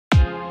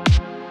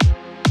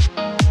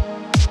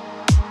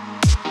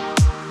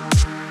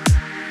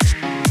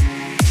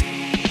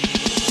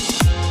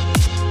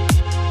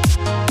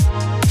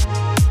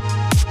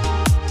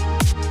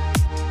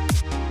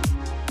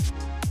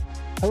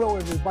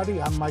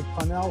everybody. I'm Mike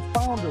Connell,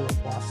 founder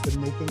of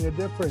Boston Making a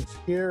Difference,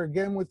 here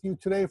again with you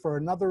today for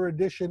another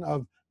edition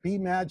of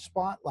BMAD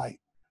Spotlight.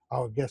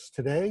 Our guest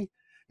today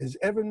is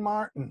Evan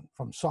Martin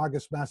from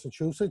Saugus,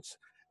 Massachusetts.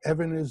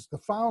 Evan is the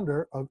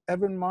founder of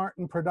Evan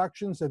Martin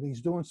Productions, and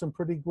he's doing some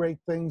pretty great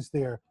things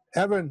there.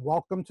 Evan,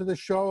 welcome to the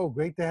show.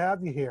 Great to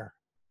have you here.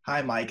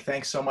 Hi, Mike.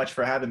 Thanks so much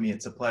for having me.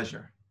 It's a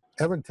pleasure.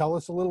 Evan, tell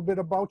us a little bit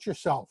about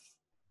yourself.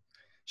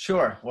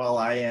 Sure. Well,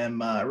 I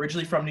am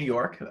originally from New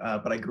York,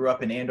 but I grew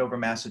up in Andover,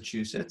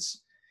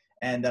 Massachusetts.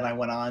 And then I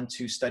went on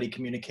to study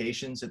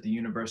communications at the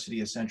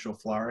University of Central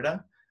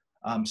Florida.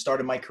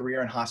 Started my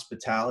career in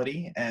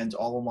hospitality, and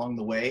all along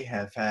the way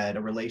have had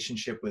a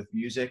relationship with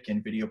music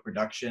and video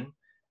production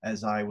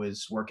as I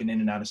was working in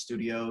and out of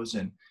studios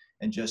and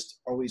just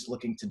always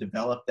looking to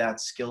develop that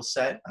skill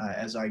set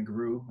as I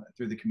grew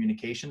through the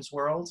communications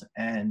world.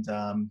 And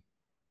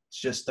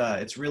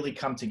it's really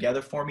come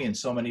together for me in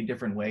so many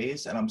different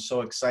ways, and I'm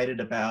so excited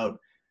about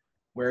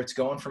where it's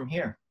going from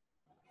here.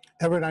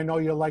 Evan, I know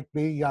you're like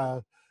me.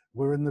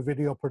 We're in the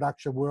video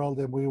production world,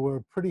 and we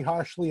were pretty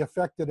harshly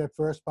affected at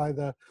first by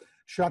the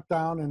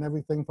shutdown and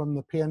everything from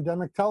the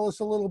pandemic. Tell us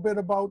a little bit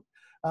about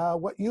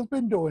what you've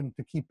been doing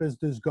to keep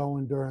business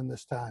going during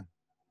this time.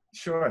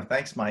 Sure.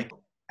 Thanks, Mike.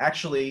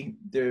 Actually,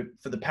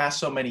 for the past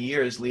so many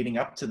years leading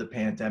up to the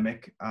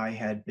pandemic, I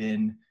had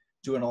been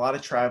doing a lot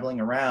of traveling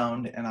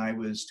around, and I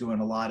was doing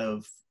a lot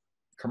of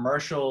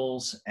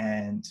commercials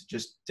and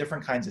just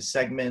different kinds of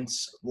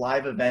segments,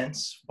 live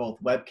events,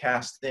 both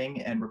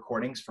webcasting and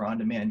recordings for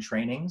on-demand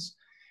trainings.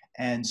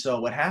 And so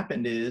what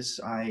happened is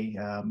I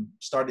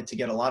started to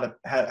get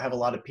have a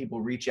lot of people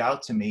reach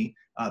out to me,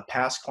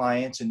 past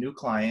clients and new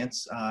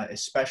clients,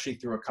 especially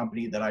through a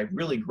company that I've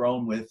really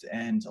grown with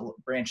and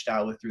branched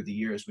out with through the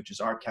years, which is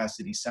Art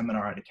Cassidy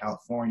Seminar out of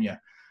California.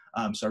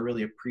 So I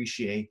really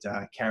appreciate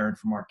Karen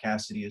from Art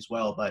Cassidy as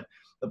well. But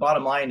the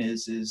bottom line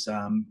is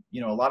a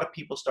lot of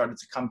people started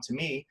to come to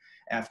me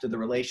after the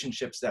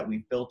relationships that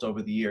we've built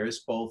over the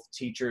years, both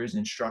teachers,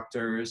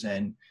 instructors,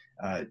 and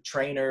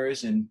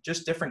trainers, and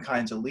just different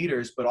kinds of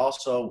leaders, but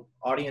also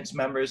audience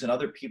members and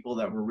other people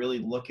that were really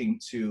looking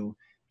to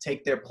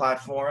take their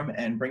platform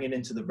and bring it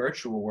into the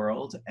virtual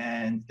world.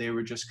 And they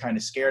were just kind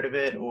of scared of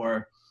it,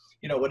 or,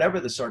 whatever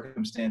the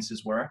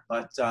circumstances were.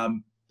 But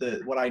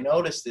what I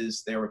noticed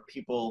is there were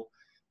people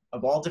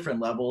of all different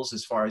levels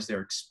as far as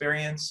their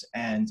experience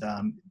and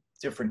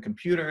different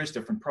computers,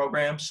 different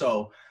programs.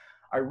 So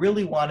I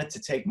really wanted to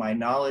take my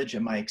knowledge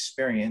and my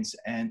experience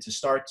and to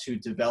start to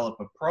develop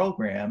a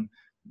program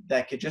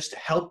that could just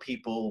help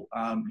people,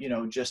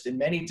 just in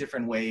many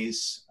different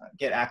ways,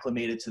 get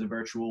acclimated to the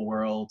virtual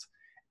world.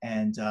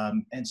 And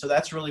so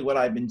that's really what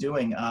I've been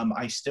doing.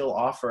 I still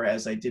offer,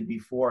 as I did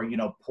before,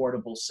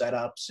 portable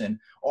setups and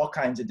all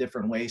kinds of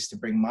different ways to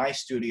bring my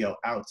studio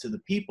out to the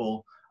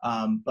people.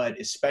 But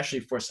especially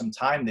for some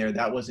time there,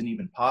 that wasn't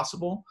even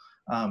possible.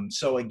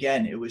 So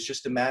again, it was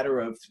just a matter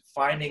of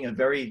finding a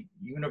very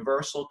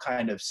universal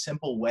kind of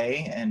simple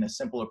way and a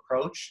simple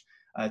approach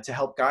to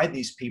help guide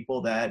these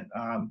people that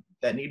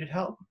needed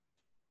help.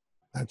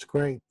 That's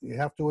great. You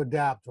have to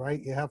adapt,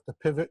 right? You have to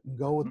pivot and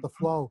go with the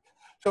flow.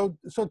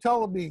 So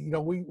tell me,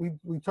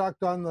 we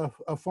talked on the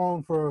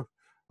phone for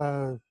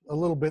a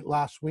little bit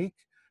last week.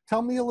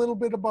 Tell me a little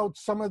bit about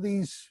some of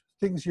these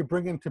things you're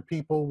bringing to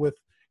people with,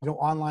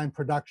 online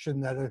production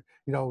that are,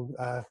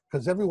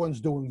 because everyone's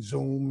doing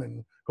Zoom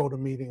and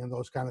GoToMeeting and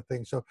those kind of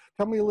things. So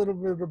tell me a little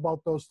bit about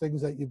those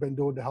things that you've been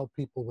doing to help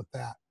people with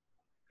that.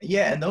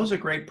 Yeah, and those are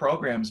great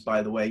programs,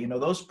 by the way.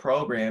 Those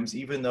programs,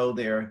 even though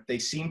they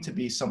seem to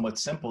be somewhat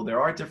simple,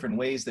 there are different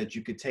ways that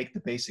you could take the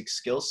basic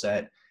skill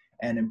set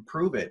and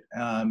improve it,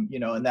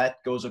 and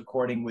that goes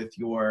according with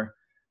your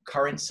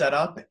current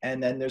setup.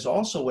 And then there's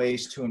also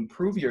ways to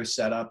improve your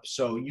setup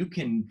so you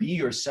can be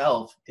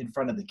yourself in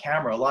front of the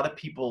camera. A lot of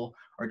people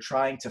are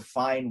trying to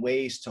find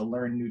ways to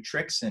learn new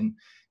tricks. And,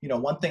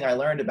 one thing I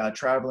learned about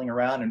traveling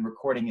around and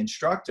recording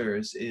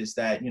instructors is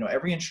that,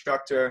 every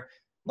instructor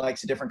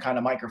likes a different kind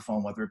of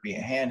microphone, whether it be a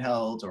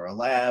handheld or a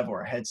lav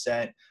or a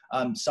headset.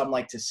 Some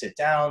like to sit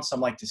down, some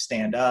like to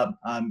stand up.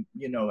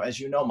 As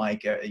you know,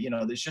 Mike,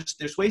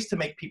 there's ways to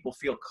make people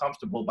feel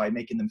comfortable by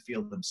making them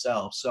feel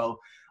themselves. So,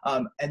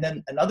 and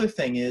then another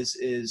thing is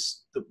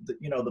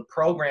the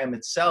program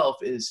itself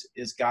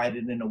is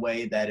guided in a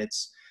way that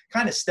it's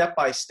kind of step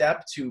by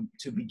step to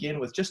begin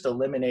with just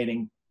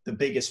eliminating the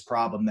biggest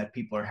problem that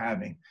people are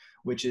having,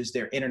 which is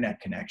their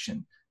internet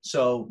connection.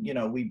 So,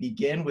 we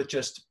begin with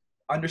just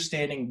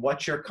understanding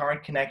what your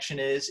current connection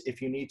is.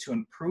 If you need to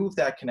improve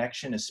that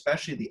connection,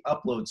 especially the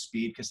upload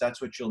speed, because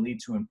that's what you'll need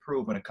to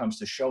improve when it comes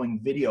to showing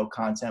video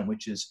content,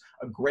 which is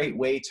a great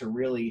way to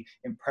really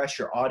impress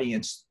your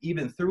audience,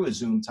 even through a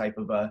Zoom type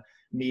of a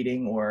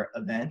meeting or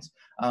event.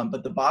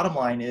 But the bottom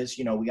line is,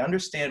 we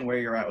understand where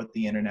you're at with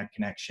the internet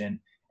connection,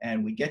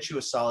 and we get you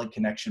a solid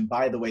connection.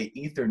 By the way,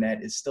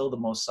 Ethernet is still the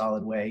most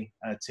solid way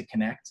to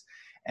connect.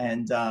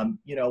 And,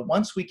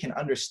 once we can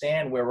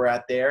understand where we're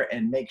at there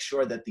and make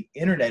sure that the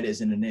internet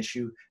isn't an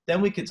issue,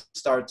 then we could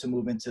start to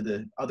move into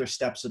the other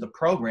steps of the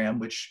program,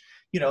 which,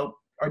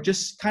 are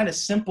just kind of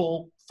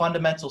simple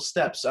fundamental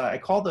steps. I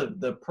call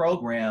the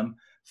program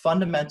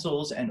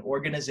Fundamentals and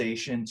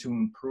Organization to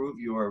Improve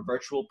Your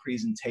Virtual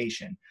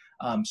Presentation.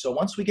 So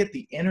once we get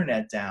the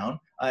internet down,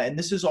 and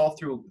this is all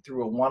through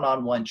a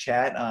one-on-one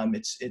chat,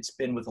 it's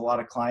been with a lot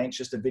of clients,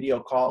 just a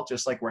video call,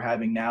 just like we're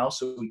having now,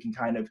 so we can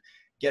kind of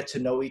get to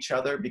know each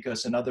other,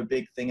 because another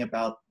big thing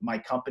about my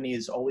company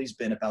has always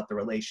been about the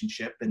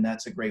relationship, and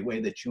that's a great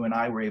way that you and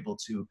I were able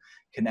to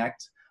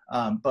connect.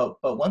 But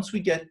once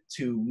we get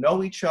to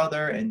know each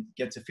other and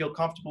get to feel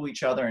comfortable with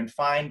each other and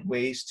find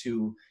ways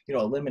to, you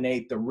know,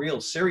 eliminate the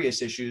real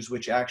serious issues,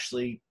 which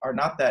actually are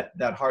not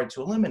that hard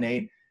to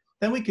eliminate,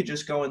 then we could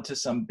just go into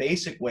some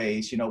basic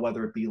ways, you know,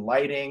 whether it be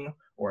lighting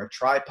or a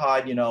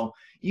tripod, you know,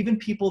 even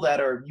people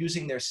that are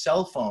using their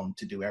cell phone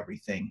to do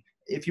everything.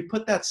 If you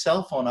put that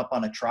cell phone up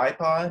on a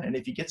tripod, and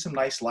if you get some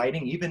nice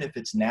lighting, even if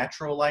it's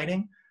natural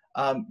lighting,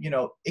 you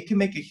know, it can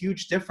make a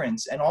huge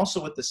difference. And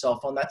also with the cell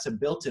phone, that's a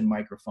built-in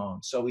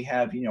microphone. So we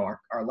have, you know,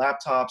 our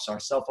laptops, our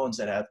cell phones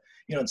that have,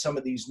 you know, some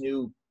of these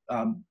new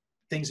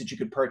things that you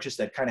could purchase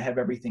that kind of have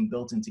everything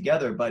built in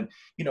together. But,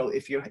 you know,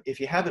 if you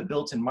have a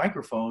built-in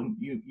microphone,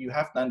 you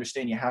have to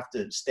understand you have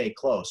to stay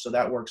close. So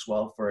that works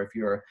well for if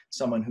you're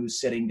someone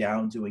who's sitting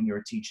down doing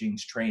your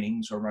teachings,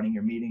 trainings, or running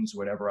your meetings, or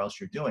whatever else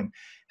you're doing.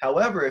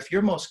 However, if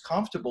you're most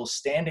comfortable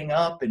standing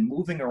up and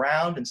moving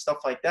around and stuff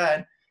like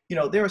that, you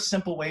know, there are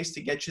simple ways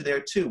to get you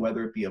there too,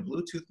 whether it be a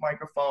Bluetooth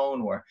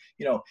microphone or,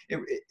 you know,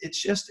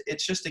 it's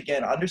just,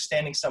 again,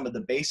 understanding some of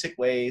the basic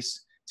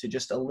ways to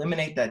just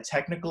eliminate that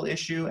technical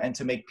issue and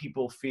to make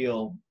people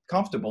feel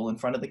comfortable in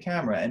front of the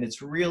camera. And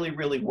it's really,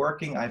 really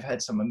working. I've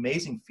had some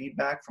amazing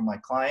feedback from my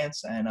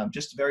clients, and I'm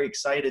just very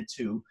excited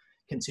to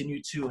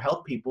continue to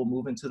help people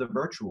move into the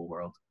virtual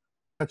world.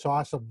 That's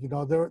awesome. You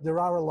know, there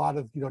are a lot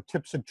of, you know,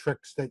 tips and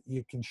tricks that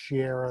you can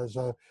share as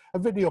a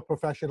video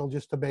professional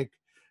just to make,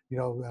 you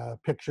know,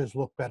 pictures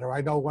look better.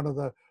 I know one of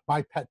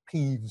my pet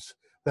peeves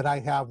that I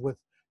have with,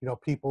 you know,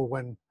 people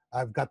when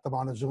I've got them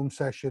on a Zoom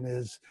session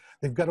is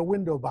they've got a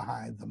window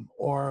behind them,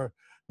 or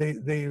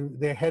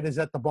their head is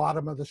at the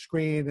bottom of the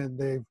screen and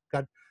they've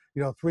got,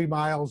 you know, 3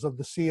 miles of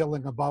the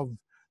ceiling above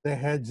their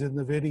heads in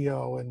the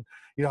video. And,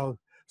 you know,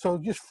 so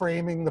just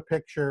framing the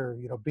picture,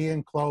 you know,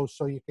 being close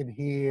so you can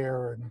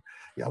hear, and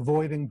you know,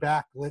 avoiding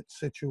backlit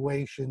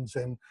situations,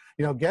 and,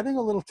 you know, getting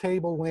a little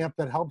table lamp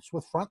that helps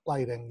with front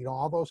lighting, you know,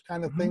 all those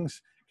kind of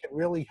things can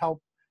really help,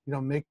 you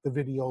know, make the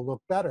video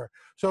look better.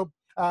 So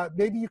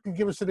maybe you can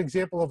give us an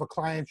example of a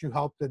client you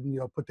helped and, you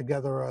know, put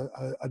together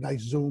a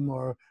nice Zoom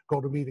or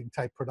GoToMeeting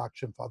type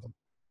production for them.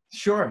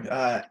 Sure.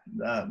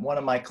 One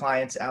of my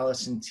clients,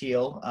 Allison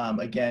Teal,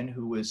 again,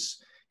 who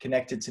was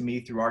connected to me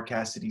through our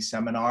Cassidy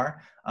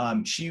seminar.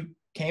 She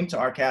came to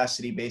our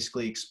Cassidy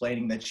basically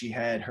explaining that she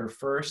had her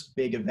first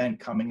big event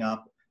coming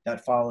up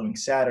that following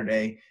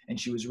Saturday, and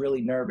she was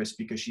really nervous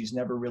because she's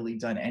never really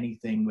done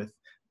anything with,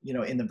 you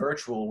know, in the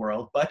virtual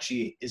world, but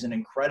she is an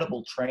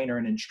incredible trainer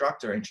and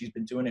instructor, and she's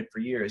been doing it for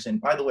years. And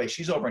by the way,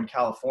 she's over in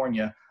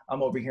California.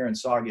 I'm over here in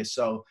Saugus.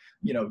 So,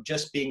 you know,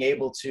 just being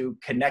able to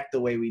connect the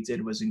way we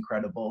did was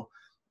incredible.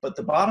 But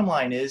the bottom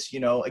line is, you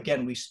know,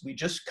 again, we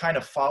just kind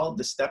of followed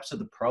the steps of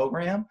the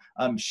program.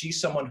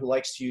 She's someone who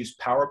likes to use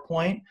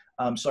PowerPoint.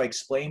 So I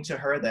explained to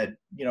her that,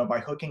 you know, by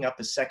hooking up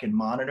a second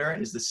monitor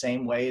is the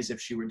same way as if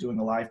she were doing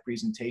a live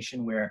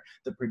presentation, where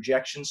the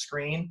projection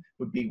screen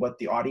would be what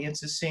the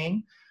audience is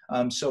seeing.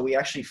 So we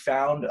actually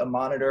found a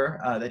monitor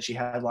that she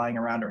had lying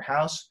around her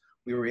house.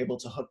 We were able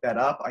to hook that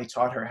up. I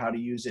taught her how to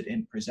use it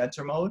in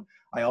presenter mode.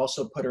 I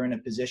also put her in a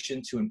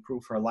position to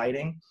improve her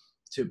lighting,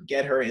 to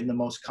get her in the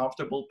most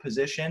comfortable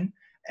position.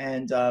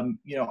 And,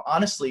 you know,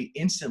 honestly,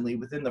 instantly,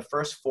 within the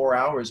first 4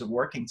 hours of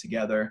working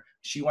together,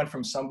 she went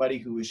from somebody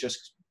who was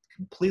just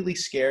completely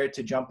scared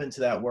to jump into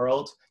that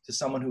world to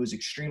someone who was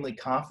extremely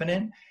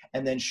confident.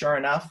 And then sure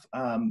enough,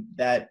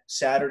 that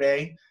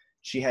Saturday,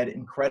 she had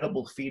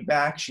incredible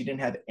feedback. She didn't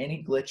have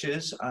any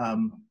glitches,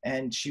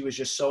 and she was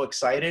just so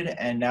excited.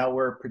 And now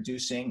we're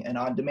producing an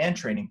on-demand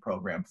training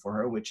program for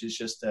her, which is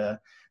just the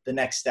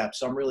next step.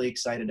 So I'm really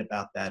excited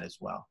about that as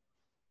well.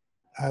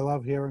 I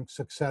love hearing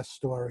success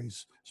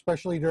stories,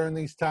 especially during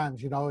these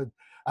times. You know,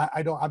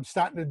 I'm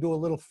starting to do a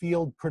little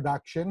field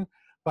production,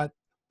 but,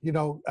 you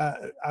know,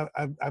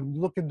 I'm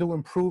looking to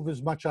improve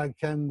as much I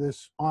can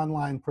this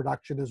online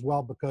production as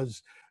well,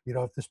 because, you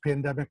know, if this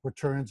pandemic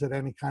returns at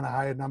any kind of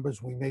higher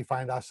numbers, we may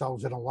find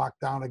ourselves in a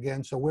lockdown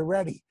again. So we're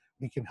ready.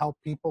 We can help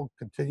people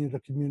continue to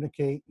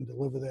communicate and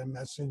deliver their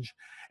message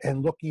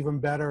and look even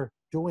better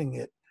doing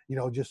it, you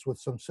know, just with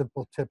some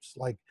simple tips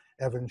like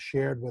Evan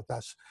shared with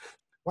us.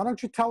 Why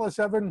don't you tell us,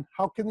 Evan,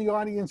 how can the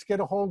audience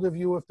get a hold of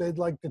you if they'd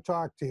like to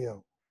talk to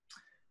you?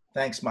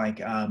 Thanks, Mike.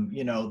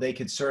 You know, they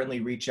could certainly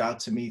reach out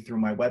to me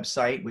through my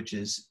website, which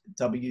is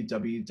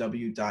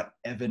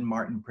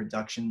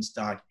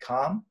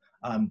www.evanmartinproductions.com.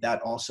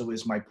 That also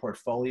is my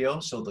portfolio,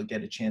 so they'll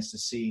get a chance to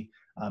see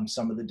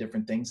some of the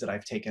different things that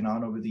I've taken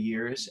on over the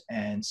years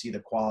and see the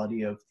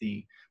quality of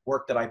the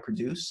work that I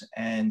produce.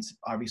 And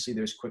obviously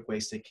there's quick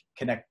ways to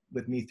connect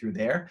with me through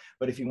there.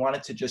 But if you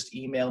wanted to just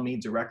email me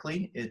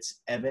directly,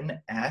 it's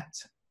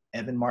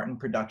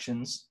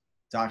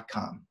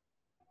evan@evanmartinproductions.com.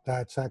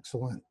 That's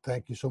excellent.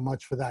 Thank you so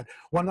much for that.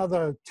 One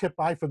other tip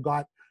I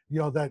forgot,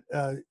 that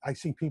I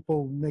see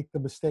people make the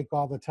mistake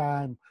all the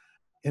time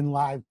in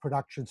live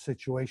production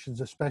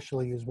situations,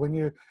 especially, is when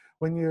you're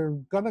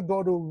gonna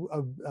go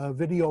to a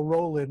video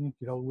roll-in,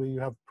 where you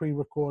have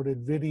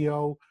pre-recorded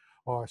video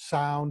or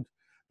sound.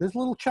 There's a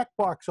little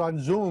checkbox on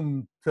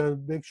Zoom to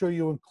make sure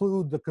you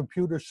include the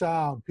computer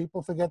sound.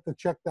 People forget to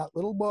check that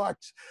little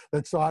box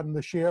that's on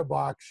the share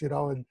box,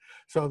 and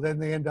so then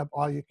they end up,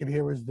 all you can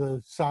hear is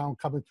the sound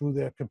coming through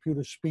their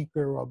computer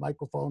speaker or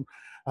microphone,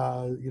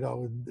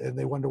 and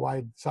they wonder why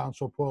it sounds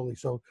so poorly.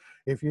 So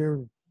if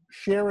you're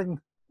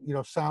sharing,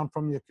 sound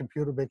from your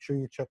computer, make sure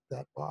you check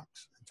that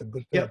box. It's a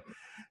good thing. Yep.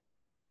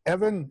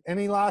 Evan,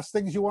 any last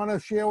things you want to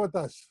share with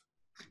us?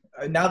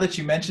 Now that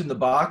you mentioned the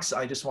box,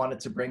 I just wanted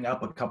to bring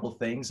up a couple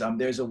things.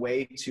 There's a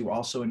way to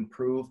also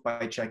improve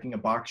by checking a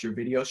box your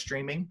video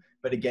streaming.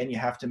 But again, you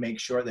have to make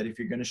sure that if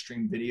you're going to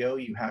stream video,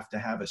 you have to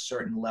have a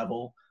certain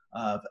level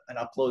of an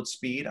upload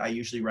speed. I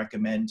usually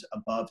recommend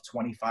above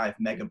 25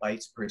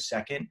 megabytes per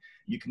second.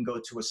 You can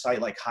go to a site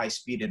like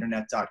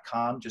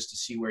highspeedinternet.com just to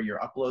see where your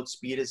upload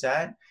speed is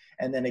at.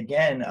 And then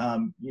again,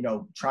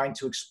 trying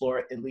to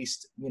explore at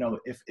least,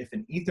 if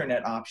an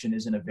Ethernet option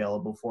isn't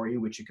available for you,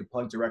 which you could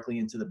plug directly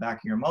into the back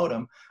of your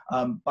modem,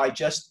 by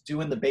just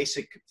doing the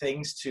basic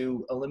things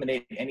to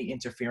eliminate any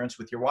interference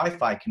with your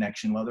Wi-Fi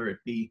connection, whether it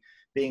be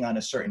being on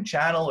a certain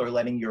channel or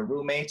letting your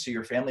roommates or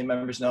your family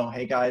members know,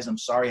 hey guys, I'm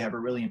sorry, I have a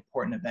really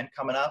important event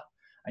coming up.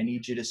 I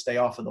need you to stay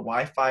off of the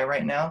Wi-Fi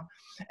right now.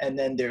 And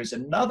then there's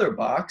another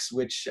box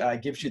which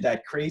gives you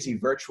that crazy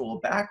virtual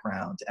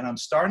background. And I'm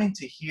starting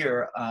to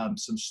hear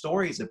some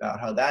stories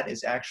about how that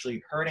is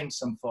actually hurting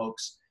some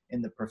folks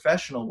in the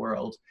professional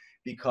world,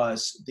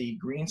 because the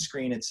green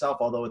screen itself,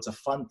 although it's a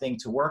fun thing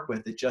to work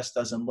with, it just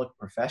doesn't look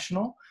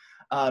professional.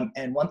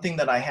 And one thing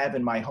that I have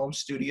in my home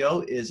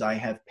studio is I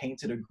have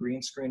painted a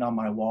green screen on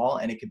my wall,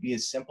 and it could be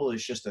as simple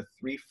as just a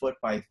 3-foot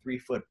by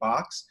 3-foot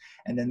box.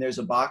 And then there's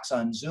a box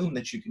on Zoom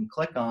that you can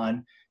click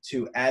on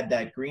to add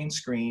that green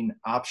screen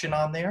option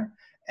on there.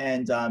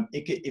 And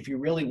if you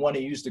really want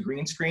to use the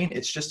green screen,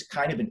 it's just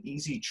kind of an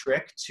easy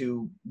trick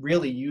to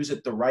really use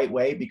it the right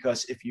way,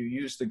 because if you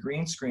use the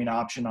green screen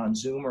option on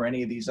Zoom or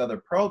any of these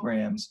other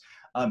programs,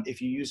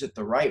 if you use it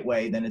the right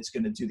way, then it's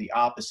going to do the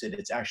opposite.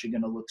 It's actually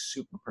going to look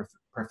super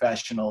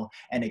professional,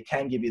 and it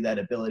can give you that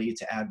ability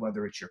to add,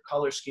 whether it's your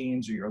color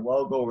schemes or your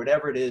logo or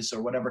whatever it is,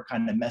 or whatever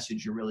kind of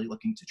message you're really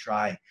looking to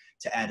try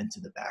to add into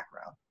the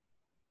background.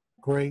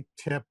 Great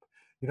tip.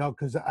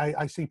 Because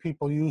I see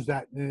people use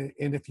that, and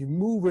if you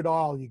move it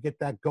all, you get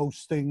that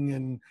ghosting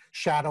and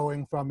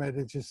shadowing from it.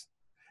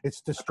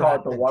 It's distracting.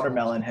 I call it the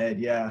watermelon head,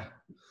 yeah.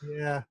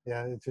 Yeah,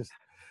 it's just,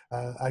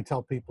 I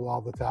tell people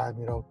all the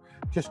time,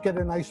 just get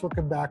a nice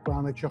looking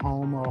background at your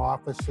home or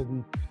office,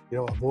 and,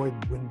 avoid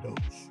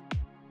windows.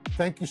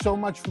 Thank you so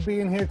much for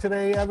being here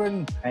today,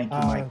 Evan. Thank you,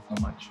 Mike, so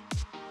much.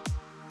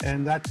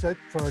 And that's it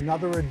for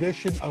another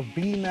edition of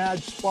BMAD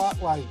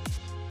Spotlight.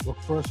 Look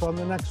for us on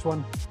the next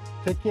one.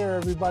 Take care,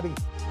 everybody.